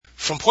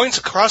from points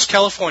across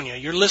California,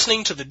 you're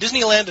listening to the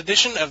Disneyland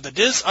edition of the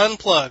Diz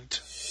Unplugged.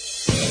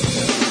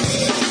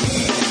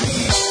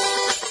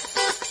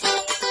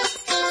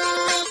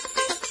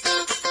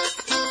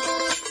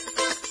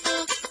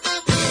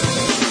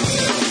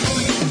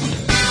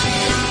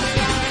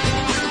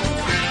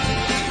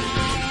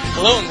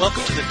 Hello and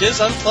welcome to the Diz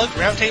Unplugged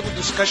Roundtable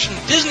Discussion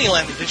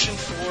Disneyland edition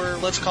for,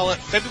 let's call it,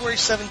 February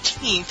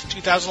 17th,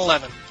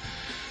 2011.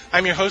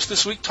 I'm your host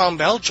this week, Tom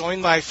Bell,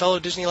 joined by fellow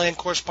Disneyland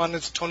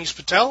correspondents Tony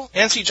Spatel,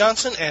 Nancy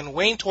Johnson, and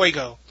Wayne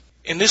Toigo.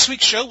 In this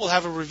week's show, we'll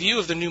have a review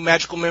of the new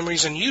Magical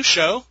Memories and You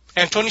show,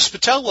 and Tony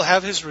Spatel will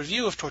have his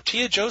review of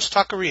Tortilla Joe's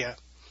Taqueria.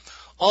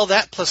 All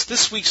that plus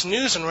this week's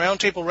news and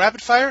Roundtable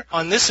Rapid Fire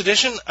on this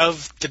edition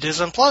of the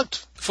Diz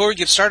Unplugged. Before we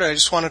get started, I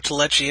just wanted to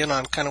let you in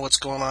on kind of what's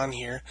going on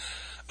here.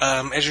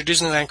 As your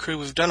Disneyland crew,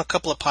 we've done a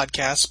couple of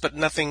podcasts, but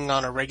nothing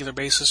on a regular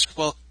basis.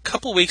 Well, a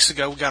couple weeks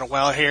ago, we got a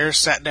while here,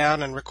 sat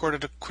down, and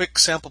recorded a quick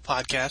sample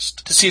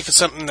podcast to see if it's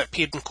something that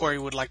Pete and Corey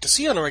would like to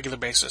see on a regular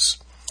basis.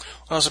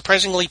 Well,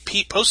 surprisingly,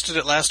 Pete posted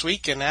it last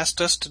week and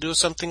asked us to do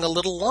something a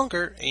little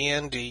longer,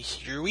 and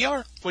here we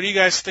are. What do you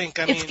guys think?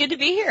 It's good to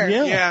be here.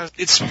 Yeah,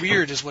 it's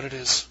weird is what it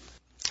is.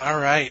 All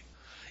right.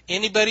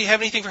 Anybody have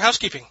anything for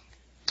housekeeping?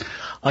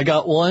 I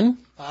got one.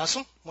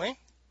 Awesome. Wayne?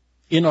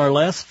 In our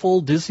last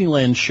full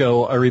Disneyland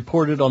show, I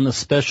reported on the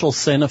special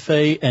Santa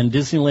Fe and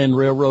Disneyland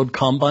Railroad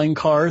Combine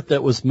car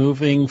that was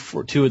moving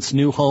to its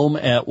new home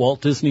at Walt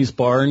Disney's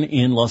Barn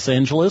in Los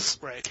Angeles.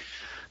 Right.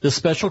 The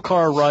special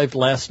car arrived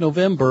last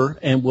November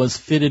and was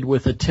fitted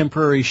with a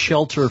temporary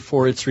shelter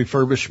for its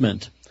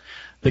refurbishment.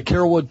 The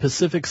Carolwood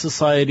Pacific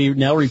Society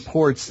now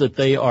reports that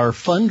they are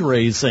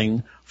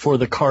fundraising for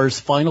the car's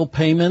final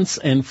payments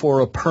and for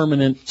a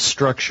permanent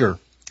structure.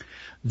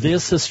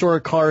 This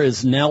historic car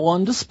is now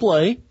on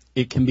display.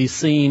 It can be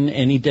seen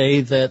any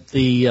day that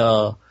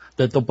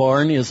the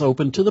barn is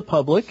open to the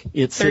public.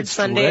 It Third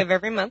Sunday of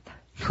every month.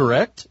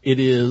 Correct. It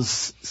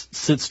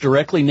sits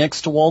directly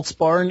next to Walt's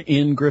Barn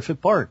in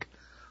Griffith Park.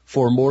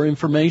 For more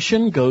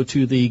information, go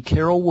to the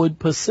Carolwood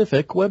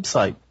Pacific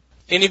website.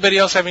 Anybody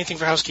else have anything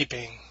for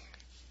housekeeping?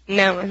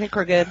 No, I think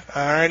we're good.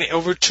 All right,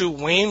 over to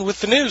Wayne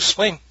with the news.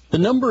 Wayne. The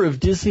number of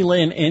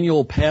Disneyland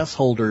annual pass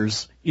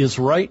holders is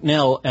right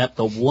now at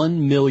the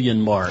 1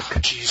 million mark.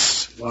 Jeez.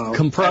 Wow.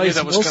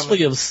 Comprised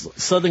mostly of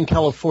Southern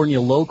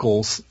California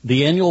locals,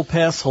 the annual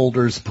pass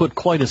holders put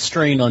quite a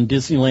strain on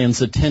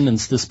Disneyland's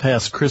attendance this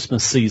past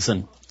Christmas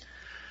season,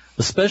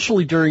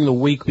 especially during the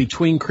week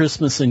between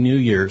Christmas and New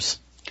Year's.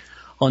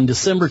 On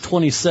December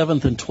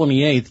 27th and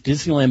 28th,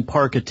 Disneyland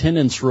Park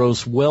attendance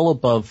rose well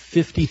above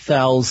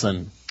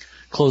 50,000,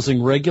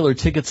 closing regular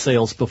ticket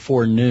sales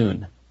before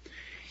noon.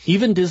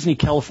 Even Disney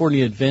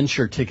California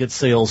Adventure ticket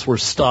sales were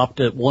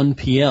stopped at 1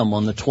 p.m.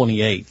 on the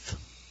 28th.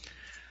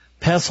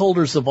 Pass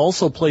holders have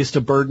also placed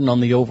a burden on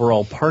the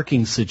overall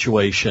parking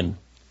situation.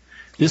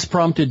 This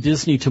prompted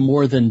Disney to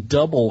more than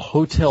double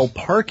hotel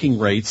parking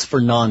rates for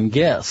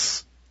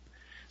non-guests.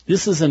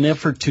 This is an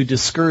effort to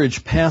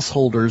discourage pass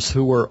holders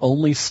who are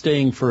only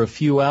staying for a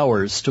few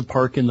hours to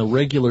park in the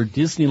regular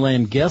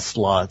Disneyland guest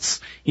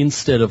lots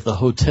instead of the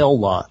hotel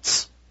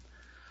lots.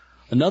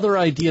 Another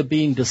idea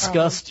being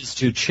discussed is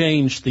to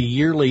change the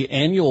yearly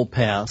annual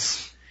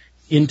pass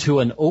into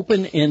an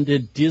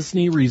open-ended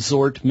Disney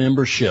Resort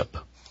membership.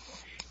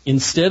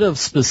 Instead of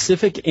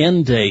specific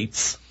end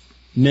dates,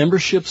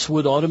 memberships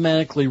would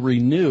automatically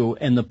renew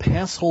and the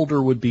pass holder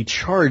would be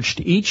charged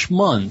each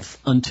month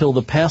until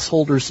the pass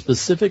holder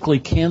specifically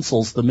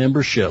cancels the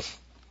membership.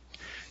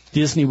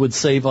 Disney would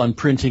save on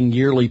printing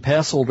yearly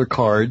pass holder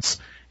cards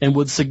and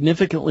would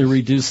significantly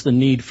reduce the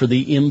need for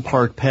the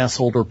in-park pass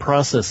holder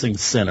processing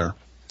center.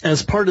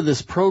 As part of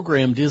this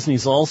program,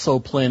 Disney's also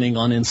planning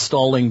on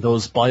installing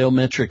those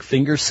biometric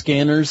finger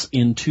scanners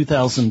in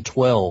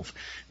 2012.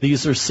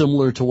 These are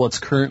similar to what's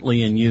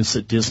currently in use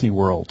at Disney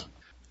World.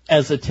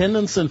 As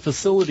attendance and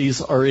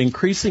facilities are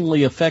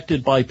increasingly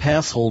affected by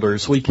pass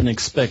holders, we can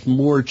expect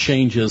more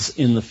changes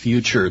in the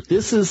future.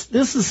 This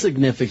is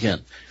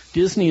significant.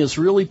 Disney is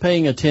really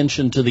paying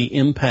attention to the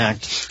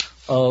impact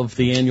of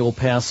the annual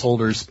pass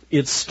holders.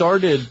 It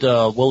started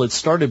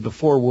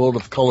before World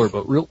of Color,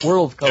 but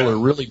World of Color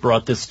really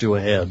brought this to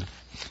a head.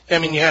 I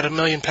mean, you had 1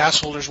 million pass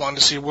holders wanting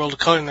to see World of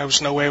Color, and there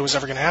was no way it was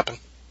ever going to happen.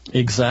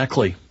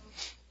 Exactly.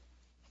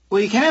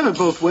 Well, you can have it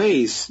both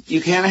ways.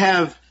 You can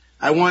have,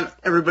 I want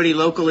everybody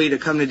locally to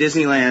come to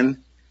Disneyland,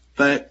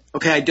 but,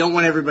 okay, I don't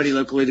want everybody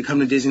locally to come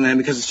to Disneyland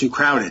because it's too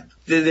crowded.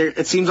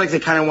 It seems like they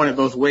kind of want it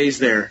both ways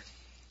there.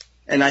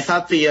 And I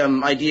thought the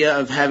idea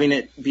of having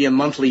it be a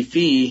monthly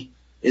fee,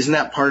 isn't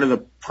that part of the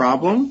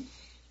problem?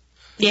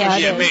 Yeah,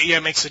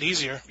 it makes it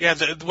easier. Yeah,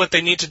 what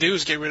they need to do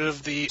is get rid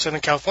of the Southern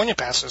California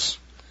passes.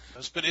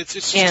 But it's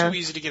just too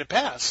easy to get a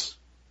pass.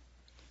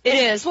 It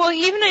is. Well,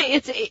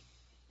 even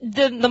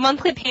the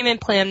monthly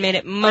payment plan made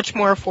it much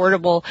more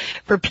affordable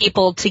for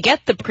people to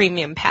get the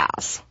premium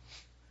pass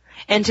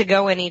and to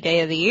go any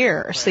day of the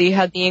year. Right. So you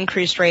had the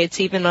increased rates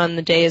even on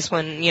the days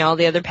when, all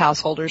the other pass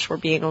holders were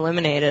being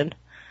eliminated.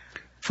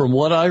 From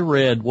what I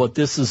read, what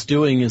this is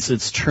doing is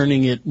it's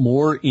turning it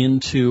more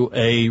into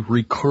a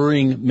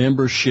recurring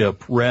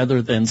membership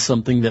rather than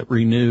something that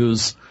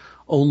renews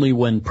only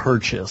when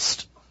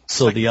purchased.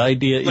 So the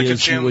idea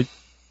is you would,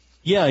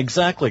 yeah,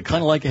 exactly,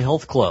 kind of like a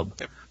health club.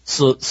 Yep.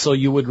 So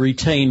you would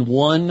retain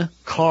one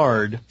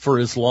card for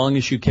as long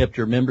as you kept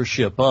your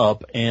membership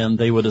up, and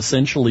they would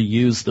essentially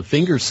use the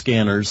finger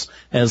scanners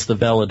as the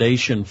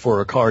validation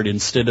for a card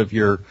instead of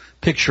your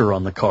picture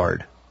on the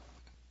card.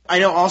 I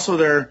know also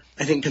they're,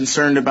 I think,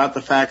 concerned about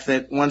the fact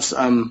that once,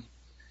 now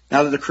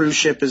that the cruise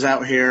ship is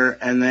out here,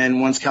 and then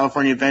once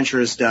California Adventure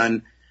is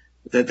done,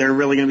 that they're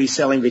really going to be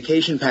selling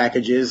vacation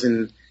packages,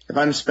 and if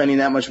I'm spending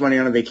that much money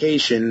on a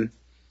vacation,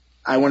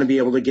 I want to be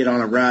able to get on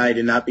a ride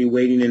and not be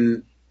waiting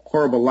in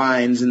horrible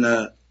lines in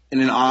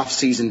an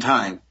off-season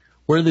time.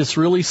 Where this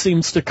really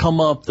seems to come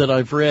up that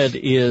I've read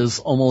is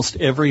almost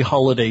every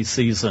holiday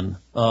season,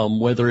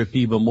 whether it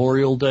be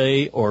Memorial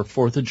Day or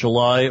 4th of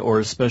July or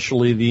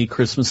especially the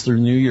Christmas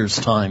through New Year's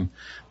time.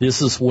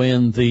 This is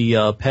when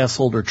the pass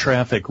holder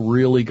traffic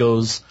really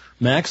goes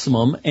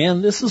maximum,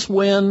 and this is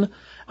when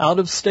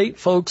out-of-state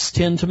folks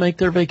tend to make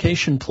their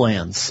vacation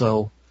plans.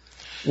 So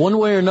one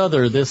way or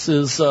another, this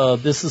is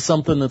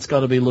something that's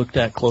got to be looked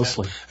at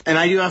closely. And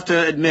I do have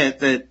to admit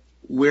that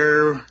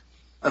we're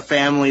a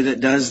family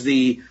that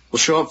will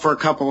show up for a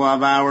couple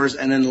of hours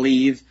and then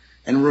leave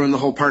and ruin the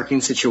whole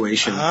parking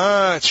situation.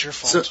 It's your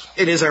fault. So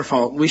it is our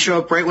fault. We show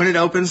up right when it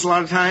opens a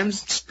lot of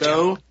times.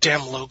 Go.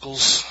 Damn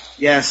locals.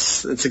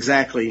 Yes, that's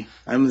exactly.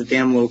 I'm the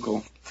damn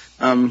local.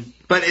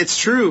 But it's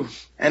true.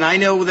 And I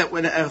know that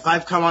if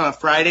I've come on a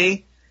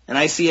Friday and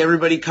I see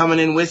everybody coming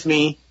in with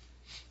me,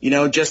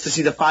 just to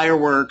see the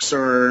fireworks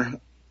or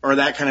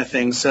that kind of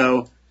thing.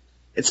 So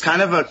it's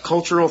kind of a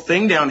cultural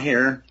thing down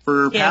here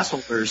for pass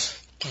holders.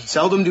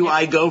 Seldom do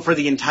I go for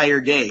the entire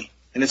day.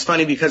 And it's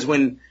funny because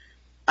when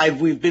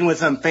we've been with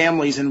some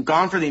families and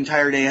gone for the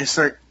entire day, I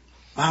start,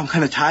 wow, I'm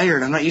kind of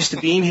tired. I'm not used to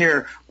being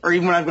here. Or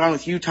even when I've gone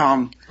with you,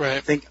 Tom, I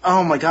think,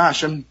 oh my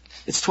gosh,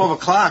 it's 12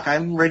 o'clock.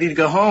 I'm ready to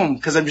go home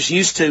because I'm just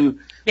used to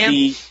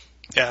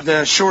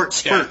the short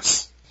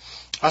spurts.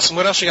 Yeah. Awesome.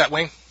 What else you got,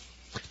 Wayne?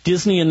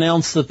 Disney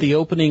announced that the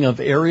opening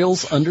of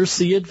Ariel's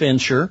Undersea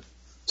Adventure,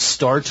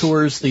 Star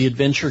Tours The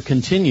Adventure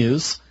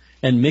Continues,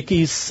 and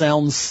Mickey's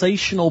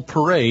Soundsational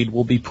Parade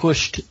will be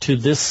pushed to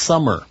this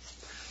summer.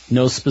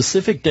 No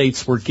specific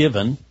dates were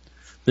given.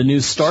 The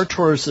new Star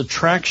Tours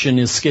attraction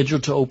is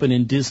scheduled to open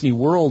in Disney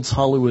World's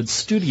Hollywood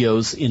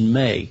Studios in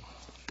May.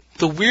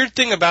 The weird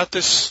thing about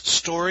this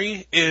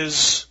story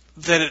is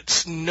that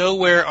it's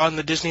nowhere on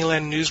the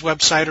Disneyland news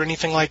website or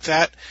anything like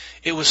that.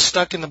 It was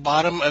stuck in the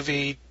bottom of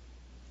a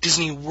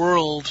Disney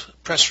World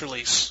press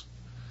release.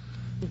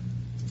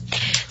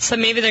 So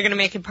maybe they're going to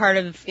make it part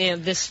of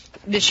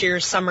this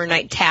year's Summer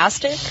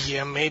Night-tastic?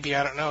 Yeah, maybe.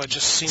 I don't know. It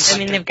just seems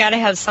like they've got to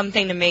have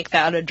something to make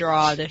that a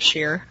draw this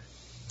year.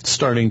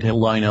 Starting to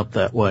line up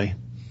that way.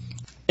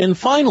 And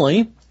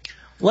finally,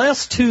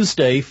 last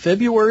Tuesday,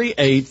 February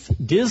 8th,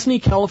 Disney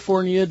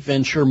California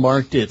Adventure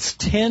marked its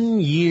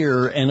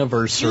 10-year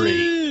anniversary.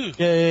 Woo!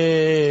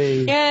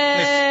 Yay!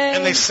 Yay!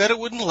 And they said it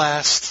wouldn't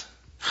last.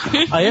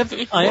 I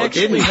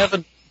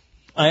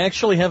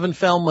actually haven't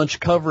found much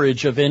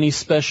coverage of any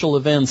special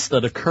events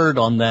that occurred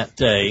on that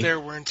day. There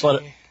weren't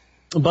any.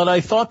 But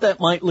I thought that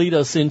might lead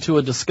us into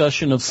a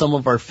discussion of some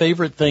of our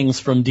favorite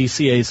things from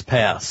DCA's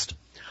past.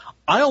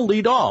 I'll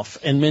lead off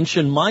and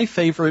mention my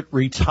favorite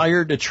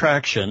retired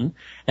attraction,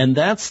 and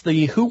that's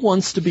the Who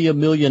Wants to Be a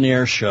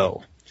Millionaire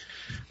show.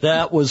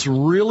 That was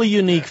really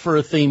unique for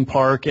a theme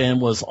park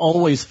and was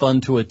always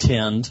fun to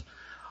attend.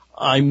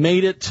 I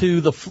made it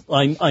to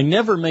I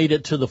never made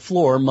it to the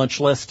floor, much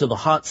less to the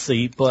hot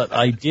seat, but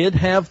I did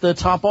have the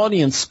top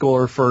audience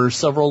score for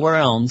several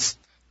rounds.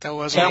 That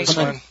was always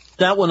fun.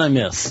 That one I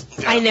missed.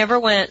 Yeah. I never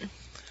went.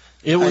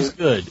 It was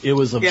good. It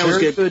was a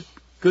very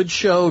good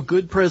show,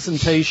 good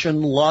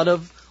presentation, lot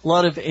of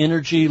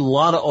energy,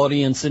 lot of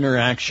audience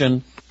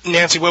interaction.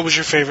 Nancy, what was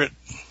your favorite?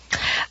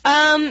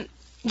 I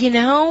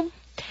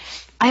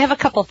have a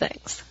couple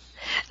things.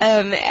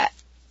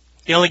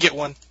 You only get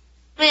one.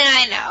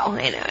 I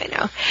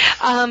know.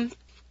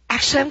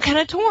 Actually, I'm kind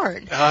of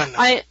torn.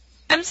 No.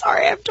 I'm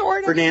sorry, I'm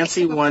torn. For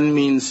Nancy, one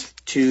means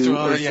two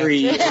or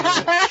three.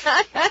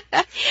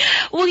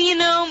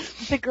 Well,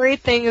 the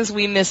great thing is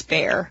we miss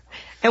Bear,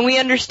 and we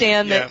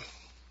understand that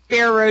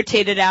Bear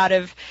rotated out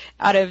of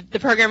the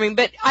programming.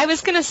 But I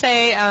was gonna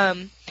say,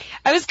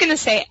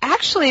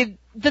 actually,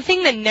 the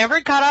thing that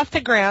never got off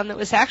the ground that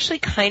was actually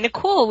kind of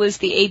cool was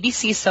the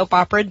ABC soap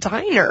opera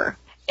Diner,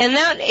 and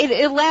that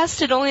it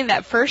lasted only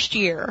that first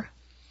year.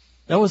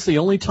 That was the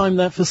only time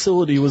that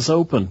facility was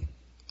open.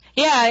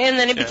 Yeah, and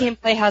then it became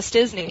Playhouse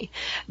Disney.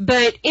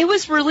 But it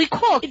was really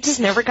cool. It just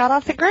never got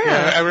off the ground.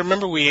 Yeah, I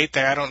remember we ate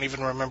there. I don't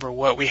even remember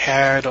what we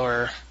had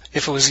or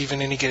if it was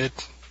even any good.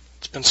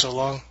 It's been so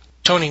long.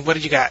 Tony, what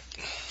did you got?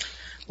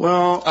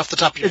 Well, off the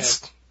top of your head.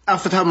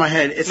 Off the top of my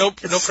head. No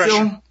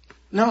pressure.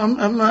 No,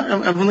 I'm not.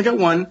 I've only got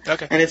one.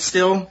 Okay. And it's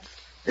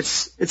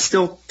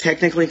still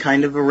technically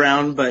kind of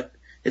around, but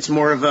it's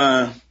more of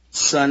a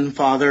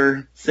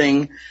son-father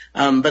thing.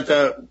 But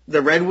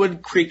the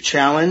Redwood Creek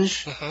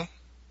Challenge,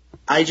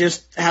 I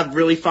just have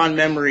really fond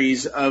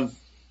memories of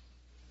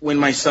when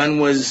my son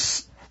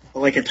was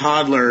like a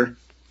toddler,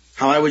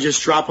 how I would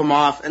just drop him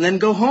off and then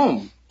go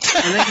home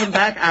and then come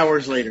back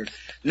hours later.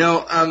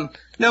 No,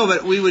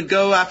 but we would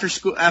go after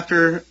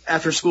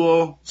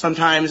school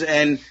sometimes,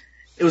 and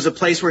it was a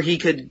place where he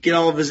could get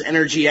all of his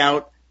energy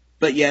out,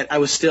 but yet I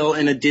was still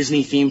in a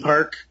Disney theme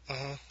park.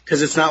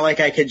 Because it's not like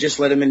I could just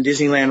let him in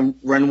Disneyland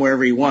run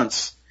wherever he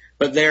wants.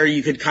 But there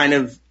you could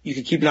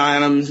keep an eye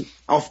on him.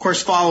 I'll of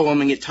course follow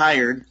him and get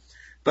tired.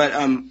 But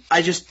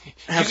I just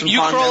have some fun. You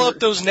crawl up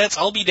those nets,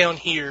 I'll be down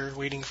here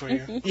waiting for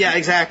you. Yeah,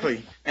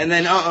 exactly. And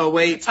then,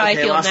 wait. That's how I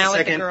feel lost now a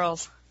second. with the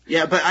girls.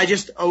 Yeah, but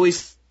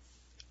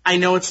I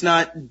know it's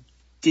not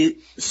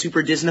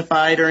super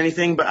Disneyfied or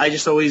anything, but I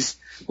just always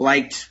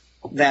liked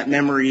that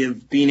memory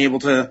of being able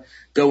to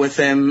go with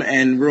them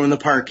and ruin the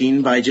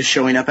parking by just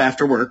showing up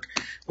after work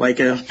like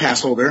a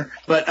pass holder.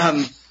 But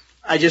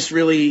I just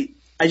really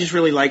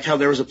liked how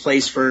there was a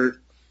place for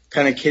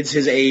kind of kids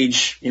his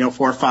age, 4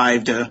 or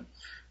 5, to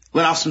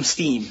let off some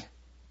steam.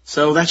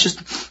 So that's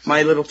just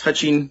my little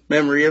touching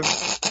memory of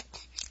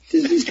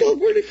Disney's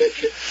California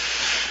Adventure.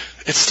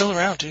 It's still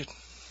around, dude.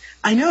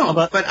 I know,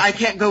 but I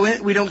can't go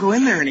in. We don't go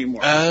in there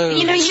anymore.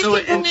 You can go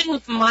in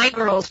with my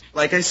girls.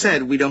 Like I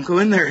said, we don't go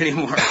in there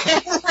anymore.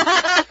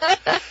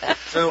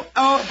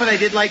 But I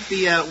did like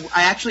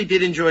I actually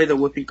did enjoy the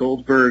Whoopi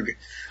Goldberg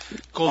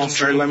Golden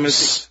All-Star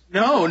Dreams.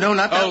 No,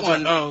 not that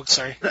one. Oh,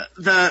 sorry.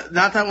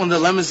 Not that one, the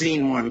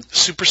limousine one.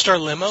 Superstar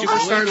Limo?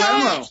 Superstar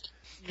Limo.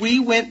 We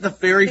went the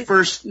very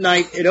first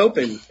night it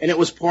opened, and it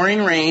was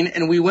pouring rain,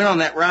 and we went on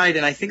that ride,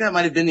 and I think that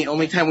might have been the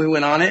only time we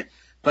went on it,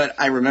 but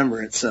I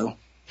remember it, so.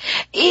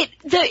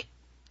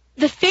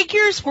 The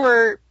figures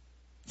were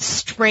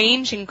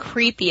strange and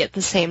creepy at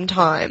the same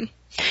time.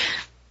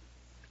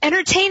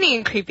 Entertaining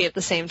and creepy at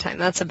the same time.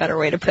 That's a better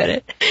way to put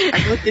it.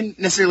 I didn't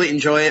necessarily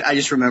enjoy it. I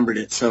just remembered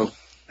it. So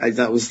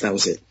that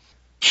was it.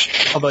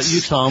 How about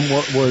you, Tom?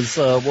 What was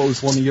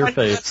one of your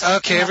faves?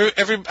 Okay,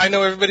 I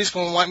know everybody's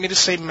going to want me to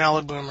say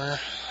Maliboomer,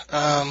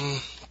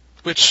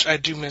 which I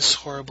do miss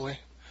horribly.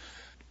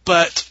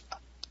 But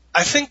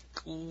I think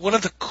one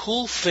of the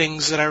cool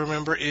things that I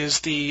remember is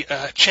the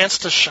Chance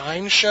to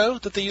Shine show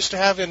that they used to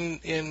have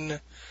in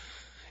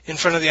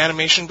front of the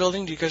animation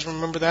building. Do you guys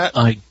remember that?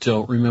 I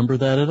don't remember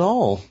that at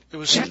all. It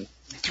was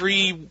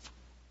 3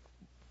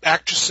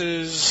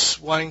 actresses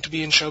wanting to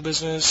be in show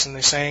business, and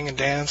they sang and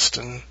danced,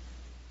 and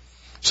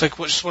it's like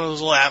just one of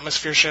those little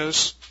atmosphere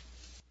shows.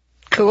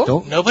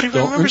 Cool. Nobody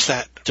remembers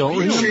that. Don't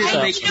remember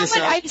that. You know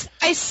what?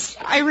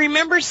 I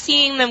remember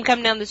seeing them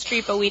come down the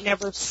street, but we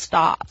never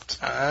stopped.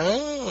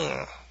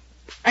 Oh.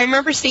 I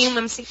remember seeing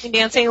them singing and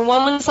dancing, and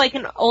one was like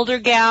an older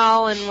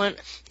gal, and one...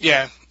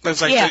 Yeah,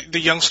 that's like the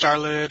young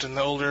starlet and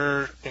the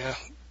older,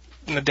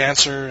 and the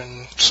dancer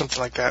and something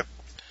like that.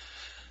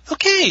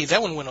 Okay,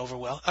 that one went over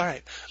well. All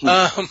right.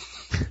 All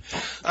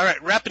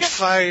right, rapid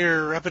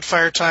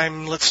fire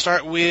time. Let's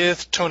start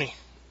with Tony.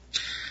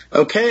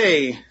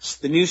 Okay,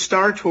 the new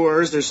Star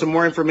Tours, there's some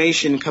more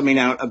information coming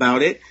out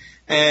about it,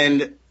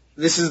 and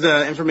this is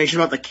the information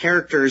about the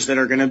characters that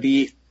are going to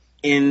be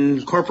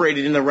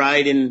incorporated in the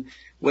ride in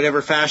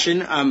whatever fashion.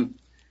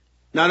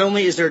 Not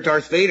only is there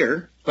Darth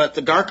Vader, but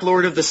the Dark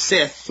Lord of the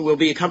Sith will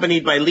be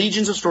accompanied by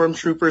legions of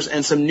stormtroopers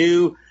and some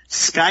new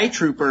Sky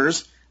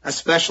Troopers,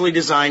 especially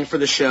designed for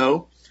the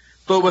show.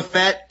 Boba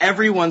Fett,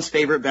 everyone's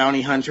favorite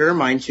bounty hunter,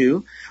 mine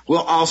too, will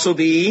also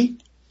be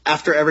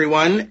after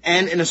everyone,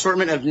 and an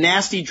assortment of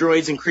nasty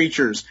droids and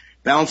creatures.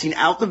 Balancing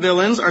out the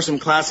villains are some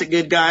classic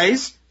good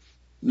guys,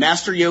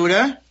 Master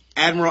Yoda,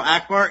 Admiral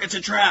Akbar, it's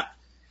a trap,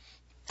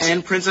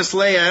 and Princess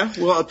Leia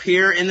will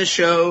appear in the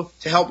show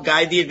to help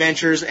guide the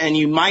adventures, and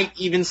you might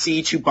even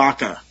see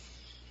Chewbacca.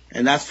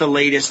 And that's the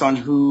latest on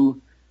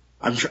who.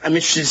 I'm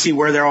interested to see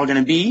where they're all going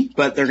to be,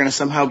 but they're going to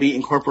somehow be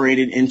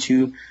incorporated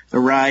into the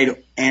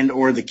ride and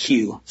or the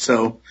queue.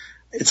 So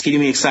it's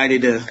getting me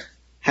excited to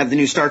have the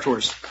new Star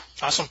Tours.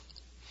 Awesome.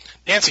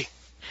 Nancy.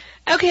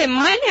 Okay,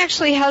 mine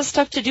actually has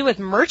stuff to do with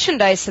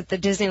merchandise at the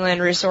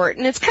Disneyland Resort,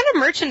 and it's kind of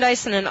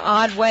merchandise in an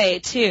odd way,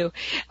 too.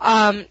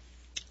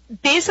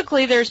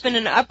 Basically, there's been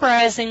an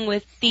uprising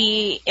with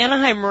the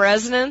Anaheim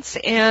residents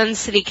and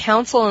city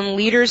council and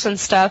leaders and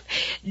stuff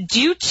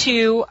due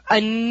to a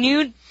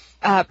new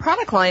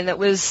product line that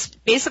was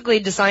basically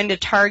designed to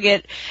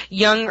target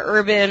young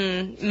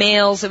urban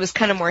males. It was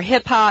kind of more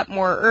hip-hop,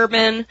 more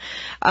urban.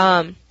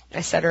 I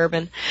said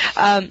urban.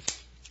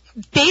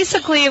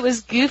 Basically, it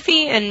was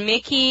Goofy and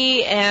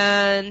Mickey,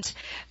 and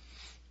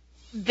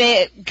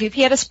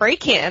Goofy had a spray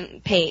can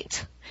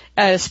paint.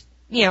 A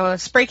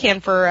spray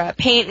can for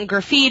paint and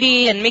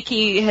graffiti, and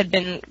Mickey had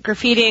been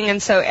graffitiing,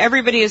 and so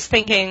everybody is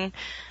thinking,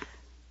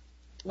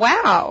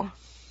 wow,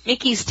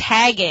 Mickey's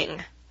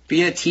tagging.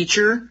 Being a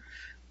teacher,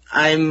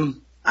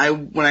 when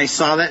I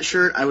saw that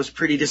shirt, I was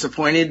pretty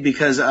disappointed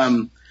because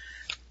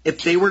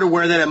if they were to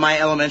wear that at my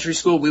elementary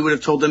school, we would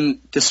have told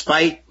them,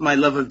 despite my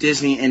love of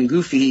Disney and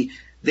Goofy,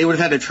 they would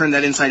have had to turn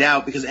that inside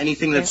out because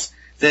anything that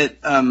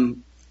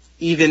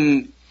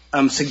even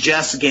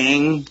suggests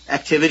gang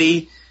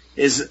activity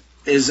is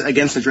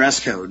against the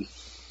dress code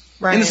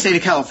in the state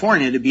of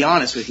California, to be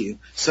honest with you.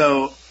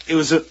 So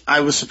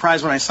I was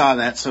surprised when I saw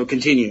that. So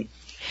continue.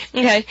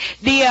 Okay.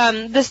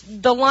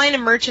 The line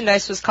of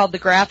merchandise was called the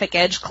Graphic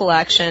Edge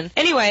Collection.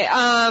 Anyway,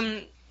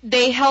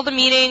 they held a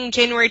meeting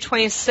January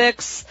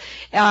 26th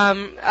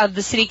of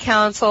the city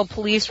council,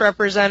 police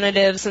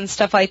representatives, and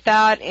stuff like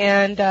that,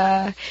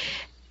 and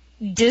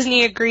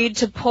Disney agreed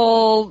to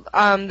pull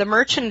the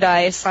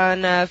merchandise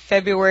on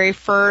February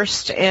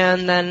 1st,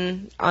 and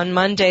then on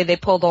Monday they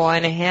pulled a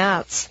line of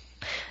hats.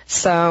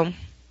 So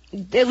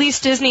at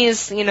least Disney is,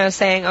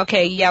 saying,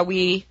 okay, yeah,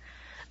 we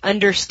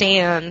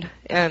understand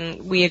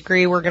and we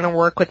agree we're going to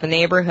work with the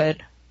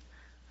neighborhood.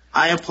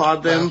 I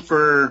applaud them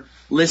for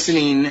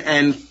listening,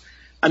 and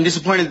I'm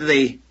disappointed that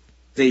they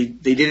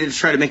did it to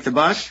try to make the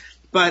buck,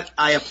 but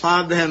I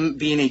applaud them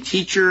being a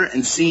teacher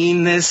and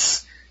seeing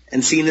this in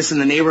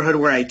the neighborhood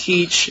where I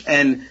teach.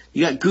 And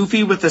you got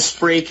Goofy with a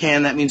spray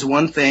can, that means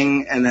one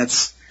thing, and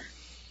that's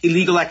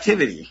illegal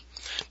activity.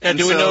 Now,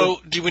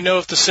 do we know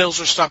if the sales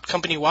were stopped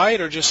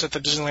company-wide or just at the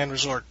Disneyland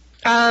Resort?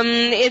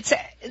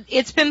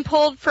 It's been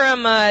pulled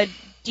from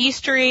D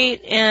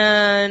Street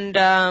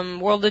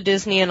and World of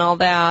Disney and all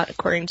that,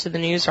 according to the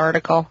news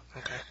article.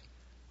 Okay.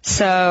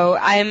 So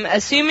I'm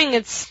assuming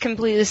it's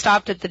completely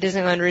stopped at the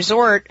Disneyland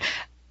Resort.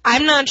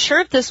 I'm not sure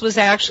if this was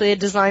actually a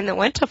design that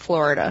went to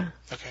Florida.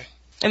 Okay.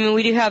 I mean,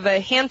 we do have a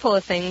handful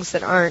of things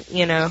that aren't,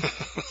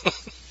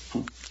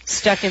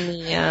 stuck in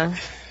the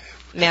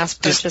mass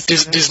purchase.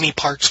 Disney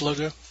Parks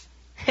logo.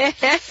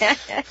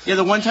 Yeah,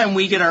 the one time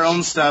we get our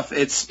own stuff,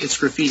 it's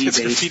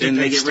graffiti-based, and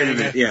they get rid of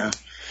it, yeah.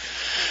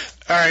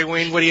 All right,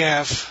 Wayne, what do you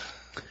have?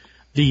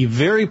 The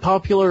very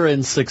popular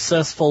and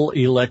successful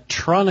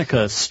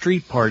Electronica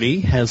Street Party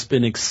has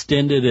been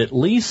extended at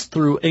least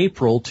through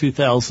April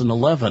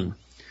 2011.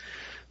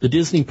 The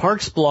Disney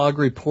Parks blog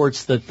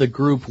reports that the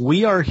group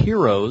We Are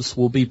Heroes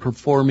will be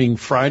performing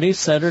Friday,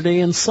 Saturday,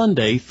 and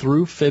Sunday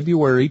through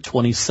February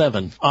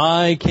 27.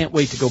 I can't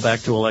wait to go back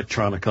to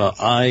Electronica.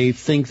 I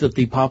think that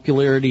the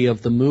popularity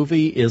of the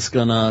movie is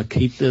going to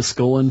keep this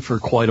going for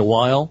quite a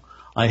while.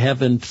 I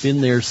haven't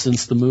been there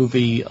since the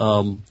movie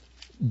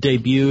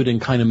debuted and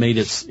kind of made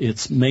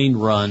its main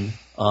run.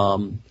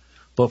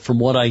 But from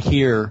what I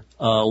hear,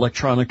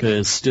 Electronica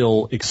is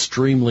still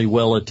extremely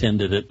well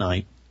attended at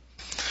night.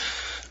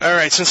 All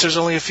right, since there's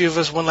only a few of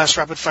us, one last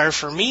rapid fire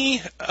for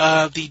me.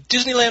 The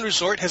Disneyland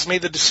Resort has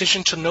made the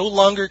decision to no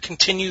longer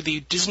continue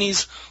the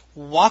Disney's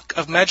Walk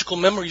of Magical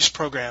Memories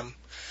program.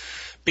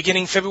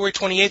 Beginning February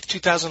 28,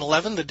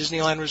 2011, the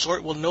Disneyland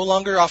Resort will no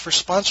longer offer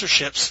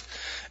sponsorships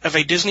of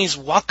a Disney's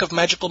Walk of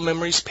Magical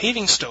Memories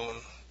paving stone.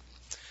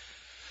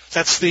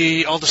 That's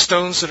all the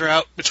stones that are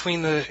out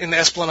in the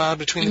Esplanade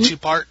between the two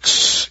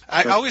parks.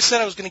 I always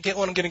said I was going to get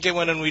one,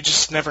 and we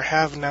just never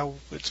have. Now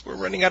we're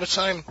running out of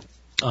time.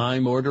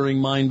 I'm ordering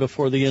mine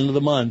before the end of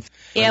the month.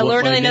 Yeah,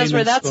 Lord only knows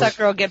where that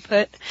sucker will get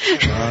put.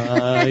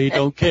 I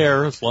don't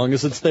care, as long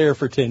as it's there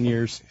for 10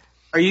 years.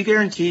 Are you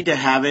guaranteed to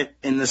have it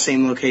in the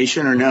same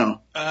location or no?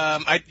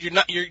 You're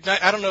not,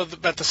 I don't know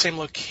about the same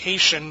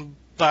location,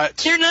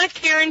 but you're not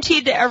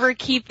guaranteed to ever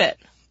keep it.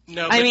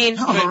 No, I mean,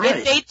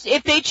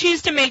 if they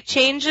choose to make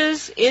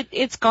changes,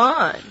 it's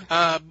gone.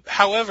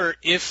 However,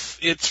 if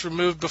it's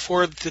removed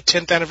before the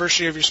 10th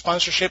anniversary of your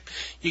sponsorship,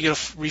 you get a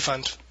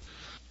refund.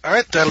 All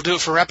right, that'll do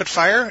it for Rapid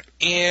Fire.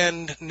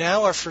 And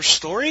now our first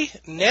story.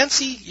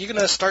 Nancy, you're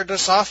going to start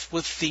us off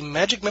with the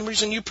Magic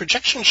Memories and You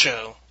projection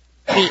show.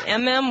 The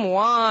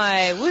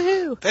MMY.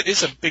 Woohoo. That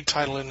is a big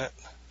title, isn't it?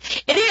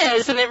 It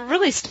is, and it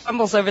really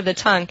stumbles over the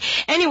tongue.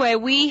 Anyway,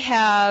 we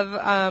have,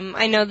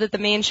 I know that the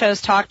main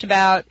show's talked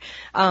about,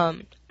 I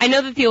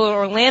know that the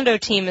Orlando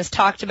team has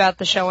talked about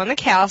the show on the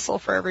castle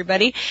for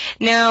everybody.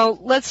 Now,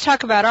 let's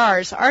talk about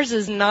ours. Ours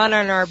is not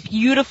on our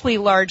beautifully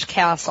large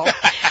castle.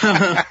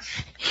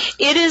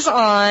 It is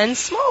on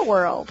Small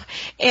World.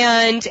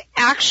 And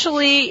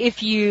actually,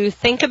 if you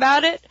think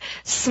about it,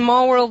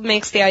 Small World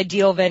makes the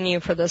ideal venue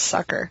for this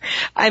sucker.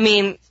 I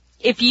mean,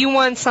 if you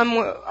want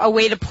a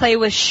way to play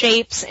with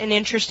shapes and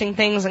interesting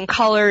things and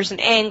colors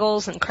and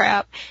angles and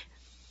crap,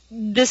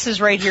 this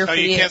is right here for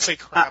you. You can't say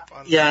crap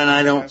on yeah, and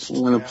I don't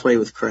want to play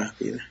with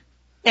crap either.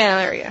 Yeah,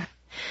 there you go.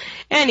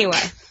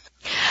 Anyway.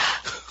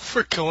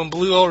 We're going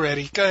blue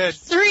already. Go ahead.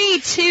 3,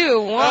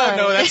 2, 1. Oh,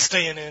 no, that's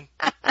staying in.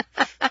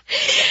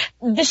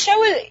 The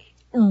show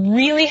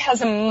really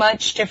has a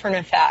much different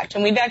effect,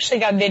 and we've actually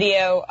got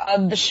video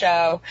of the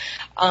show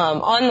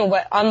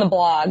on the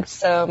blog,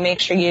 so make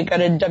sure you go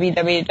to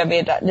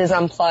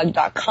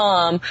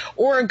www.disunplug.com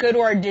or go to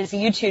our Diz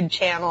YouTube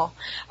channel,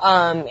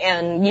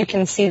 and you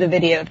can see the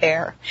video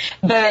there.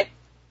 But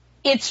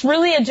it's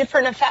really a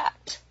different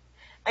effect.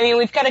 I mean,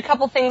 we've got a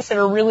couple things that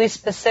are really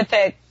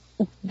specific,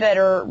 that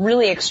are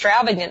really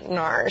extravagant in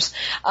ours.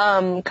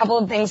 A couple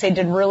of things they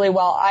did really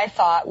well, I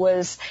thought,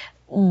 was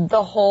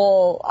the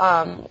whole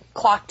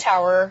clock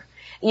tower,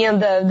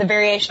 the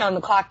variation on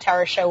the clock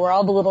tower show where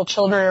all the little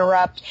children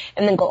erupt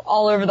and then go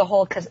all over the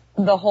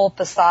whole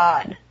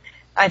facade.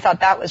 I thought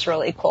that was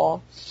really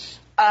cool.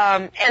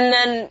 And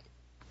then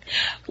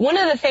One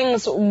of the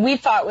things we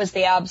thought was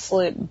the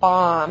absolute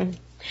bomb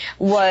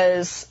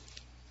was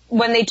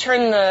when they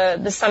turned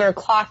the center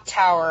clock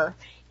tower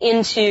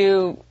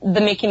into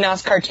the Mickey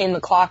Mouse cartoon, The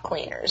Clock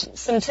Cleaners.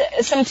 Some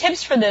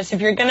tips for this,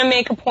 if you're going to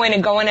make a point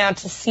of going out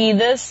to see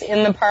this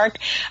in the park,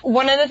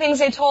 one of the things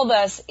they told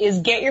us is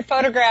get your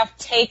photograph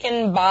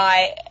taken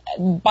by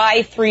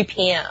 3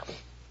 p.m.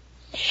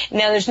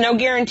 Now, there's no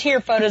guarantee your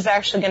photo's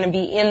actually going to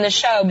be in the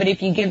show, but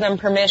if you give them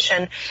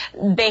permission,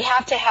 they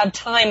have to have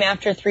time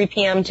after 3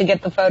 p.m. to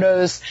get the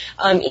photos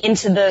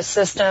into the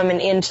system and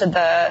into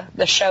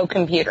the show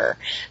computer.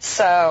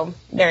 So,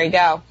 there you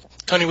go.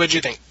 Tony, what did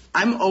you think?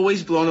 I'm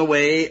always blown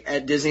away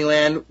at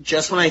Disneyland.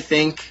 Just when I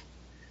think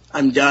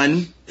I'm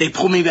done, they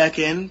pull me back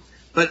in.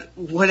 But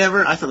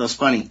whatever, I thought that was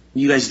funny.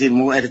 You guys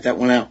didn't. We'll edit that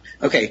one out.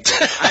 Okay.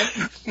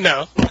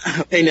 No.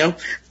 Okay, no.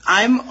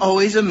 I'm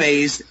always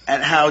amazed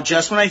at how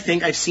just when I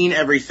think I've seen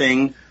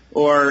everything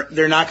or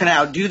they're not going to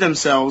outdo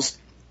themselves,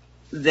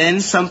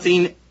 then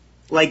something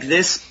like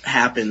this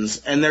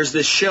happens. And there's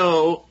this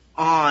show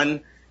on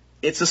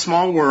It's a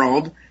Small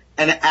World.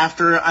 And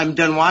after I'm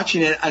done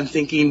watching it, I'm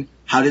thinking,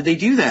 how did they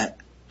do that?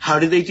 How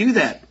did they do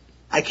that?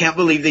 I can't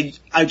believe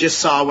I just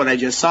saw what I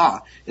just saw.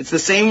 It's the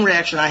same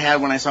reaction I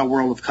had when I saw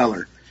World of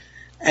Color.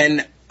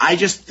 And I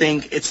just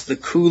think it's the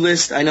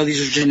coolest. I know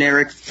these are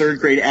generic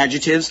third-grade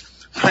adjectives,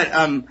 but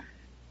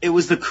it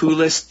was the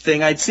coolest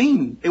thing I'd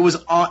seen. It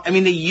was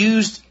they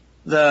used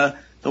the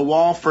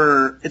wall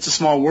for It's a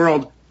Small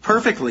World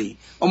perfectly.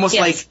 Almost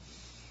yes.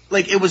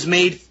 like it was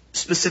made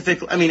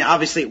specific. I mean,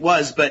 obviously it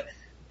was, but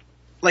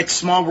like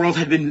Small World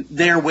had been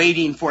there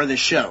waiting for the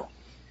show.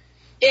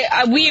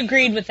 We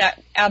agreed with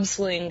that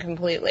absolutely and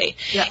completely.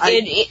 Yeah,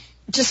 it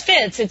just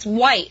fits. It's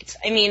white.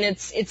 I mean,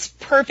 it's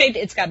perfect.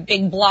 It's got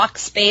big block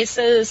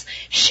spaces,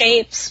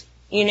 shapes,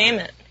 you name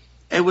it.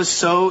 It was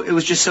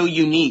just so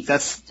unique.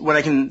 That's what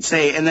I can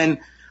say. And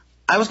then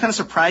I was kind of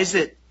surprised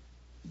that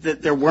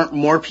there weren't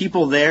more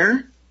people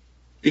there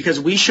because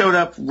we showed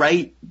up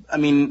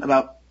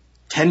about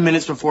 10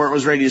 minutes before it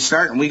was ready to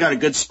start, and we got a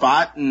good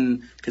spot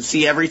and could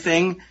see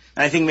everything.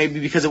 And I think maybe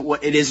because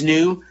it is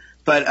new,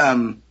 but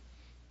I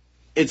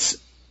was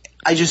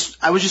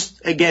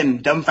just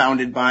again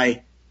dumbfounded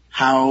by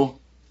how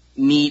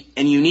neat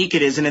and unique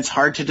it is, and it's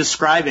hard to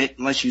describe it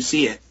unless you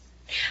see it.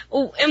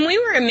 Oh, and we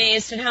were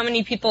amazed at how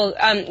many people,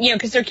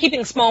 because they're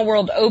keeping Small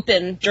World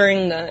open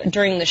during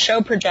the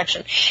show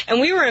projection, and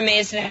we were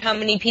amazed at how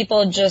many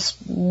people just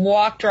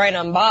walked right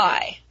on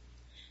by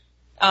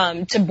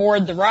to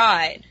board the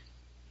ride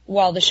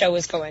while the show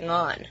was going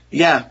on.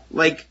 Yeah,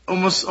 like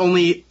almost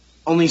only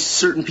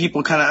certain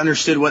people kind of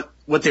understood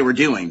what they were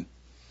doing.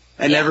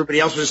 And everybody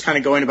else was just kind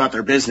of going about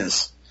their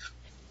business.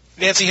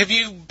 Nancy, have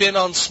you been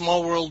on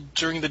Small World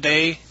during the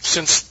day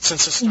since it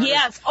started?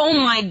 Yes. Oh,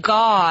 my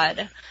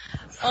God.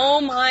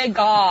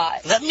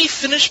 Let me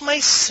finish my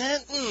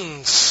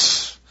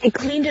sentence. They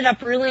cleaned it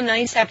up really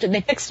nice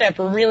they fixed it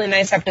up really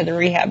nice after the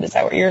rehab. Is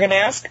that what you were going to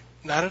ask?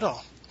 Not at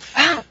all.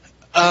 Wow.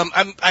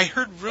 I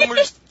heard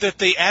rumors that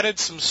they added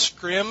some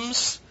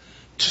scrims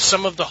to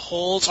some of the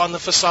holes on the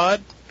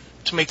facade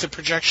to make the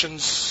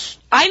projections.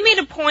 I made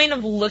a point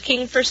of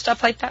looking for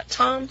stuff like that,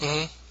 Tom.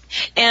 Mm-hmm.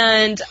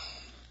 And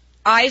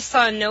I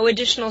saw no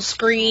additional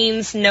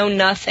screens, no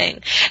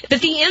nothing.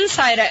 But the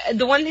inside,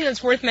 the one thing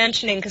that's worth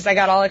mentioning, because I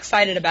got all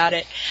excited about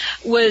it,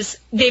 was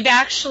they've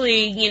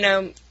actually,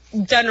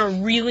 done a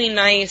really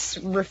nice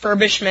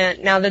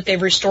refurbishment now that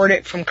they've restored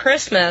it from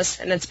Christmas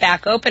and it's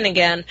back open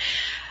again.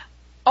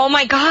 Oh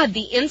my God,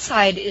 the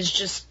inside is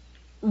just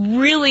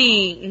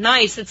really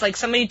nice. It's like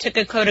somebody took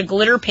a coat of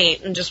glitter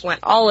paint and just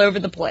went all over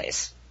the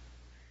place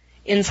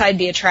inside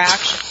the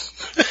attraction.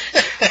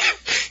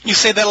 You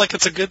say that like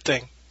it's a good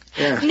thing.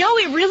 Yeah. No,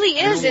 it really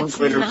is. It's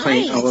glitter nice.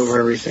 Paint all over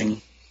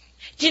everything.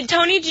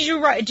 Tony, did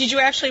you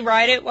actually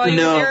ride it while you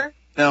were there?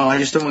 No, I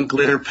just don't want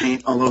glitter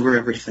paint all over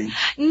everything.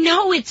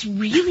 No, it's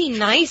really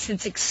nice.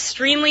 It's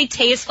extremely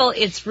tasteful.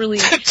 It's really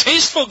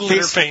tasteful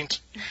glitter paint.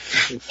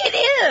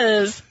 It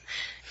is.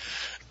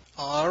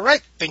 All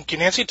right. Thank you,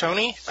 Nancy.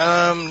 Tony.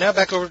 Now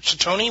back over to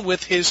Tony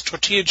with his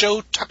Tortilla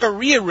Joe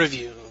Taqueria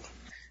review.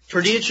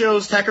 Tortilla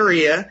Joe's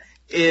Taqueria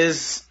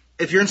is,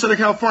 if you're in Southern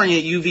California,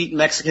 you've eaten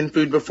Mexican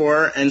food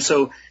before, and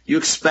so you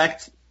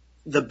expect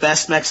the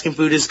best Mexican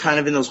food is kind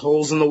of in those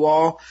holes in the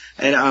wall.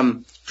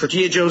 And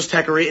Tortilla Joe's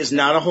Taqueria is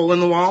not a hole in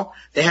the wall.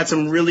 They had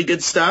some really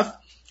good stuff,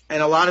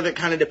 and a lot of it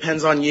kind of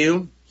depends on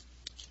you.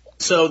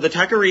 So the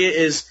Taqueria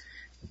is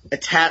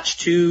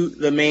attached to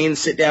the main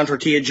sit-down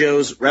Tortilla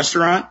Joe's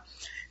restaurant,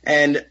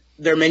 and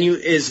their menu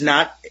is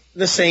not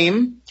the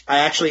same. I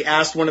actually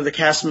asked one of the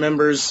cast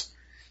members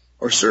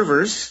or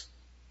servers,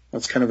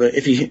 that's kind of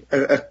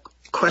a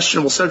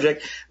questionable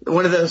subject,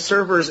 one of the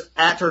servers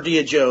at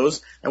Tortilla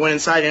Joe's, I went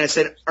inside and I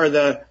said, are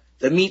the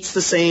meats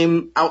the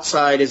same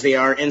outside as they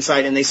are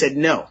inside? And they said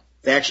no.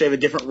 They actually have a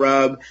different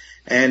rub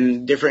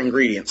and different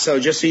ingredients. So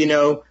just so you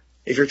know,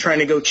 if you're trying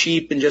to go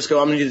cheap and just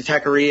go, I'm going to do the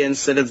Taqueria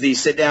instead of the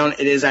sit-down,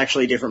 it is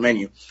actually a different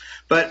menu.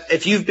 But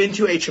if you've been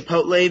to a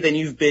Chipotle, then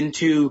you've been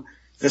to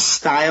the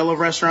style of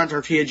restaurant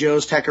Tortilla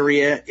Joe's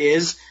Taqueria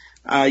is.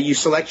 You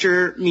select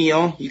your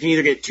meal. You can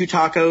either get 2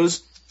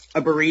 tacos,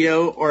 a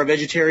burrito, or a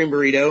vegetarian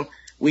burrito.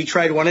 We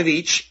tried one of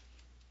each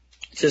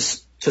to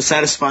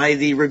satisfy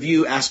the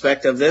review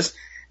aspect of this.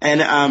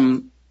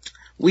 And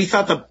we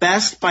thought the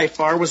best by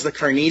far was the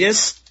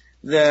carnitas.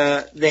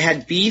 They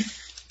had beef.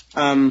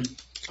 I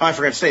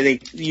forgot to say,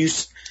 you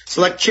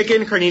select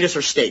chicken, carnitas,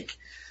 or steak.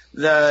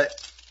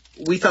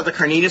 We thought the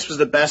carnitas was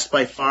the best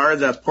by far,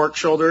 the pork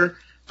shoulder.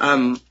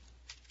 I'm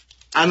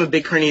a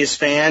big carnitas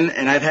fan,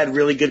 and I've had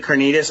really good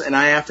carnitas, and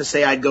I have to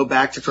say I'd go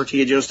back to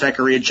Tortilla Joe's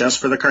Taqueria just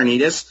for the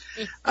carnitas.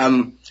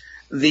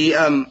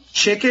 The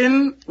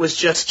chicken was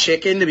just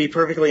chicken, to be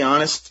perfectly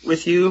honest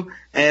with you,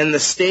 and the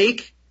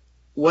steak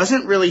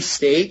wasn't really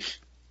steak.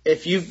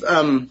 If you've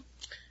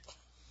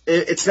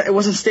it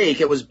wasn't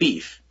steak, it was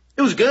beef.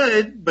 It was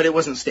good, but it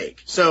wasn't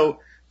steak. So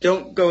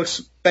don't go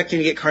expecting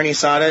to get carne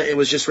asada. It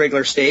was just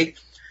regular steak.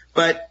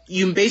 But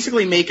you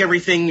basically make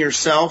everything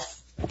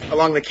yourself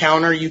along the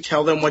counter. You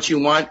tell them what you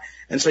want,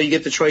 and so you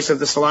get the choice of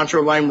the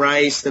cilantro lime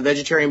rice, the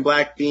vegetarian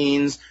black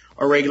beans,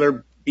 or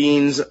regular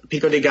beans,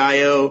 pico de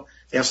gallo.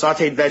 They have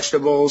sauteed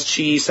vegetables,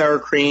 cheese, sour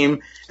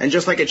cream, and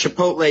just like at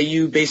Chipotle,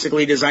 you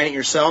basically design it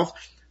yourself.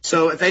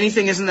 So if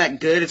anything isn't that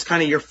good, it's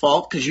kind of your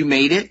fault because you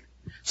made it.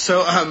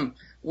 So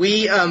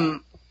we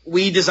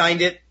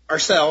designed it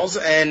ourselves,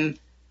 and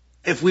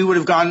if we were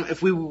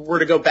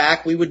to go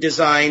back, we would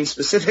design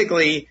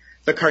specifically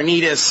the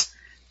carnitas,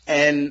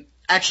 and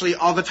actually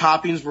all the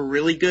toppings were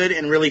really good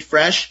and really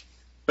fresh.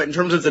 But in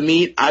terms of the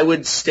meat, I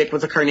would stick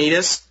with the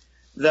carnitas.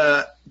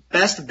 The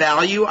best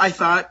value I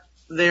thought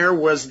there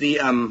was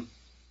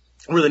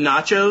were the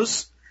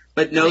nachos,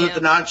 but know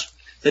that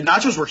the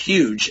nachos were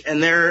huge,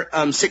 and they're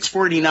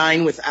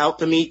 $6.49 without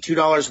the meat,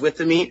 $2 with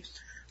the meat.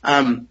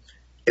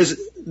 Is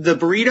the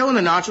burrito and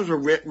the nachos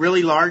were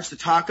really large. The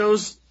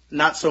tacos,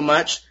 not so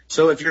much.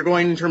 So if you're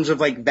going in terms of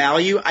like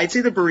value, I'd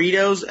say the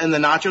burritos and the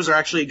nachos are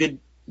actually a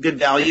good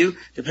value,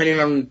 depending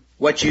on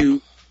what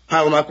you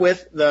pile them up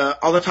with.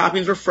 All the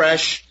toppings were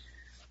fresh.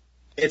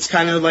 It's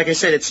kind of like I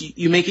said,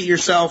 you make it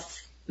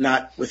yourself,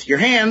 not with your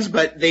hands,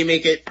 but they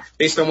make it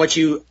based on what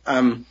you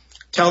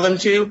tell them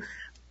to.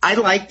 I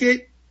liked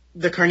it,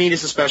 the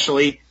carnitas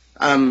especially.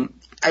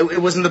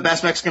 It wasn't the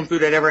best Mexican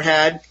food I'd ever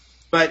had,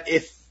 but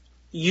if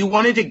you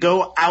wanted to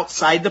go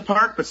outside the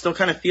park but still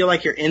kind of feel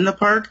like you're in the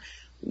park,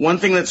 one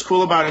thing that's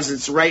cool about it is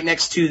it's right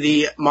next to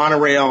the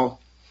monorail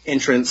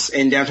entrance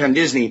in downtown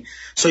Disney.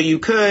 So you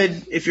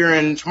could, if you're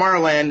in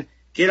Tomorrowland,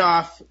 get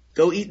off,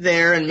 go eat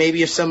there, and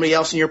maybe if somebody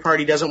else in your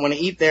party doesn't want to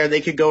eat there,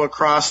 they could go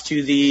across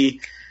to the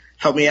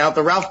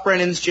Ralph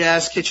Brennan's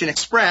Jazz Kitchen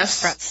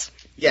Express.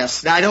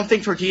 Yes. Now, I don't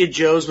think Tortilla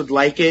Joe's would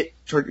like it,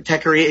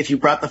 Taqueria, if you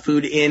brought the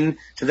food in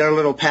to their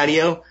little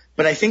patio,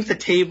 but I think the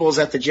tables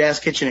at the Jazz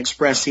Kitchen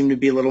Express seem to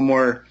be a little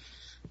more,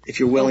 if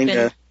you're willing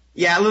to,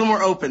 a little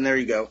more open. There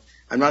you go.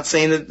 I'm not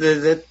saying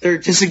that they're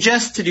to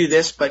suggest to do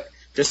this, but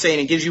just saying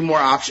it gives you more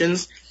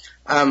options.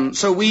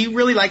 So we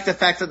really like the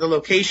fact that the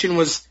location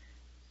was,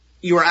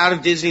 you were out of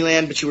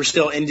Disneyland, but you were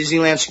still in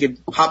Disneyland, so you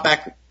could hop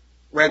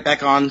right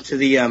back on to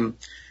the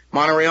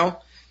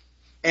monorail.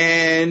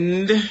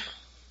 And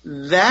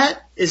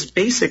that is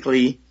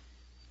basically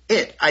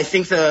it. I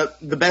think the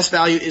best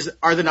value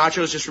are the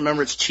nachos. Just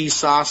remember it's cheese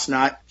sauce,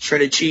 not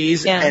shredded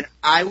cheese. Yeah. And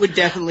I would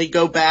definitely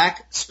go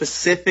back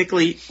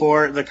specifically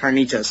for the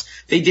carnitas.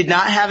 They did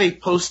not have a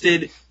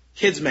posted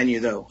kids menu,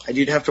 though. I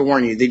do have to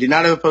warn you. They did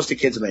not have a posted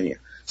kids menu.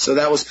 So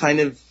that was kind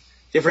of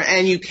different.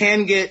 And you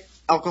can get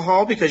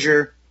alcohol because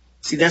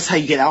that's how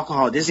you get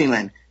alcohol at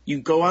Disneyland. You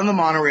go on the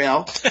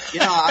monorail,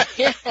 get off,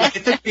 you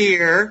get the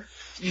beer,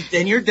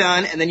 then you're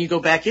done, and then you go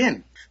back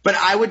in. But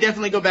I would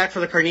definitely go back for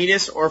the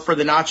carnitas or for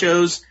the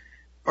nachos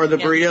or the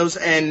burritos,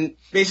 and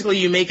basically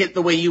you make it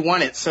the way you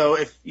want it. So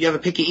if you have a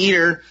picky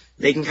eater,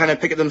 they can kind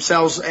of pick it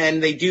themselves,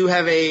 and they do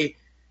have a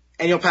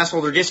annual pass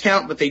holder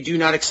discount, but they do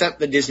not accept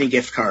the Disney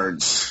gift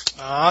cards.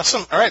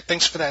 Awesome. All right,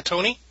 thanks for that,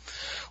 Tony.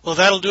 Well,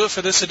 that'll do it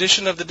for this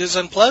edition of the Diz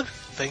Unplugged.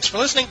 Thanks for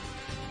listening.